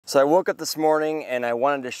So I woke up this morning and I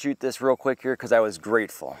wanted to shoot this real quick here because I was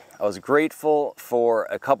grateful. I was grateful for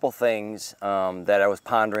a couple things that I was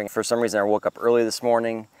pondering. For some reason I woke up early this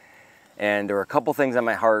morning and there were a couple things on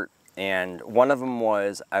my heart, and one of them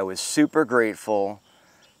was I was super grateful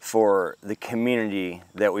for the community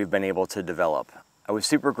that we've been able to develop. I was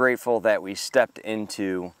super grateful that we stepped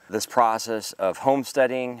into this process of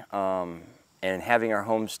homesteading and having our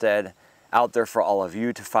homestead out there for all of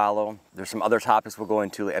you to follow. There's some other topics we'll go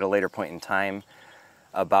into at a later point in time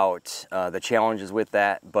about the challenges with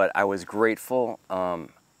that, but I was grateful. I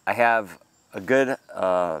have a good,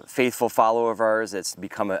 faithful follower of ours that's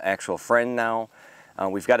become an actual friend now.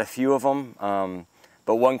 We've got a few of them,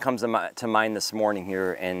 but one comes to mind this morning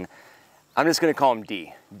here, and I'm just going to call him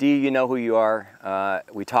D. D, you know who you are.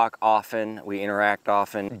 We talk often, we interact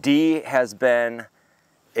often. D has been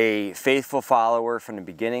a faithful follower from the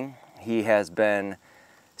beginning. He has been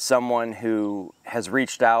someone who has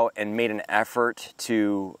reached out and made an effort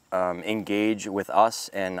to engage with us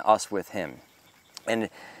and us with him. And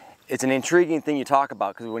it's an intriguing thing you talk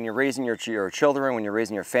about, because when you're raising your children, when you're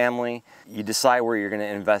raising your family, you decide where you're going to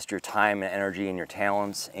invest your time and energy and your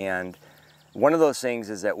talents. And one of those things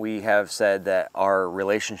is that we have said that our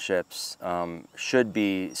relationships should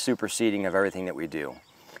be superseding of everything that we do.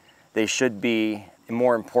 They should be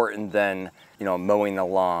more important than, you know, mowing the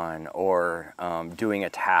lawn or doing a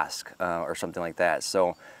task or something like that.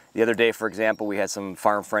 So the other day, for example, we had some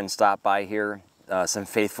farm friends stop by here, some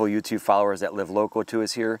faithful YouTube followers that live local to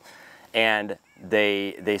us here, and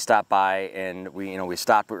they stopped by and we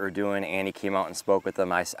stopped what we were doing. Annie came out and spoke with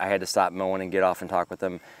them. I had to stop mowing and get off and talk with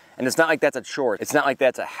them. And it's not like that's a chore. It's not like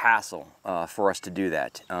that's a hassle for us to do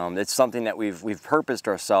that. It's something that we've purposed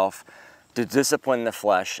ourselves to discipline the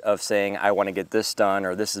flesh of saying, I want to get this done,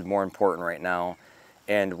 or this is more important right now.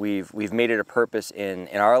 And we've made it a purpose in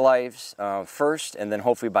our lives first, and then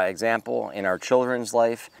hopefully by example in our children's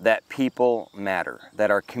life, that people matter, that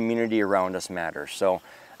our community around us matters. So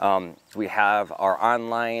we have our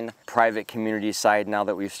online private community side now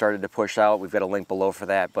that we've started to push out. We've got a link below for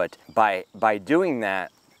that. But by doing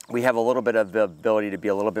that, we have a little bit of the ability to be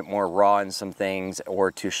a little bit more raw in some things,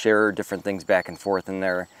 or to share different things back and forth in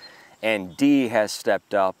there. And D has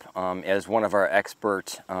stepped up as one of our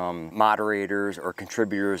expert moderators or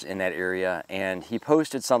contributors in that area, and he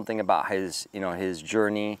posted something about his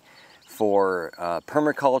journey for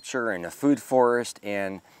permaculture and a food forest.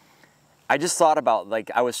 And I just thought about,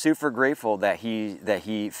 I was super grateful that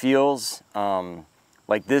he feels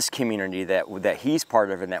like this community that he's part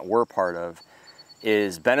of and that we're part of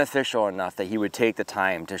is beneficial enough that he would take the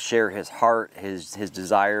time to share his heart, his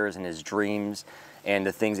desires and his dreams and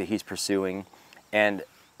the things that he's pursuing. And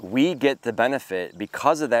we get the benefit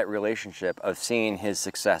because of that relationship of seeing his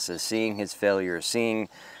successes, seeing his failures, seeing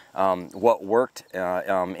what worked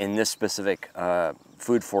in this specific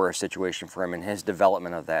food forest situation for him and his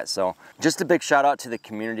development of that. So just a big shout out to the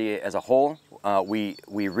community as a whole. We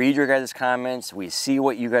read your guys' comments, we see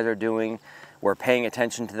what you guys are doing, we're paying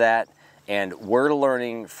attention to that, and we're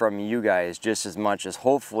learning from you guys just as much as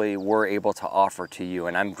hopefully we're able to offer to you.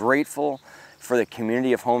 And I'm grateful for the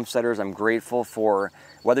community of homesteaders. I'm grateful for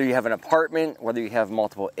whether you have an apartment, whether you have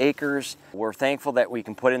multiple acres. We're thankful that we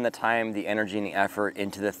can put in the time, the energy, and the effort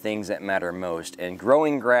into the things that matter most. And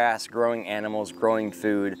growing grass, growing animals, growing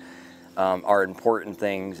food are important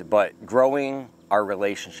things, but growing our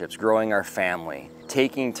relationships, growing our family,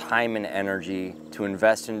 taking time and energy to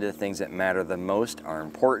invest into the things that matter the most are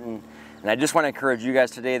important. And I just want to encourage you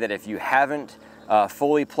guys today that if you haven't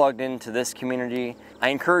fully plugged into this community, I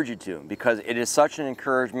encourage you to, because it is such an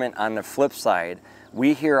encouragement. On the flip side,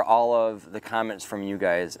 we hear all of the comments from you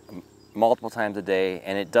guys multiple times a day,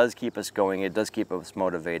 and it does keep us going, it does keep us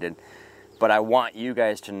motivated. But I want you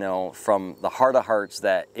guys to know from the heart of hearts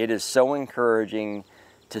that it is so encouraging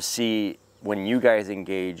to see when you guys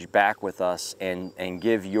engage back with us and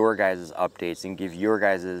give your guys' updates and give your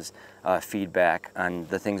guys' feedback on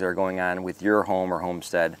the things that are going on with your home or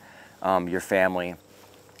homestead, your family,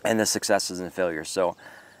 and the successes and failures. So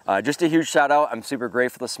just a huge shout out. I'm super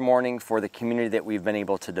grateful this morning for the community that we've been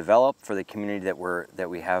able to develop, for the community that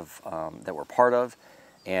we're part of.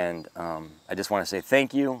 And I just want to say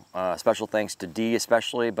thank you. Special thanks to Dee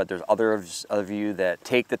especially, but there's others of you that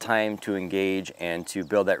take the time to engage and to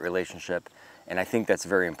build that relationship. And I think that's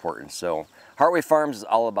very important. So Heartway Farms is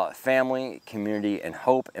all about family, community, and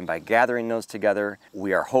hope. And by gathering those together,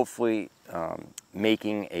 we are hopefully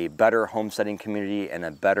making a better homesteading community and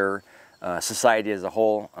a better society as a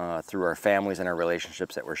whole through our families and our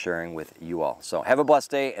relationships that we're sharing with you all. So have a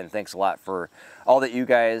blessed day, and thanks a lot for all that you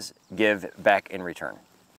guys give back in return.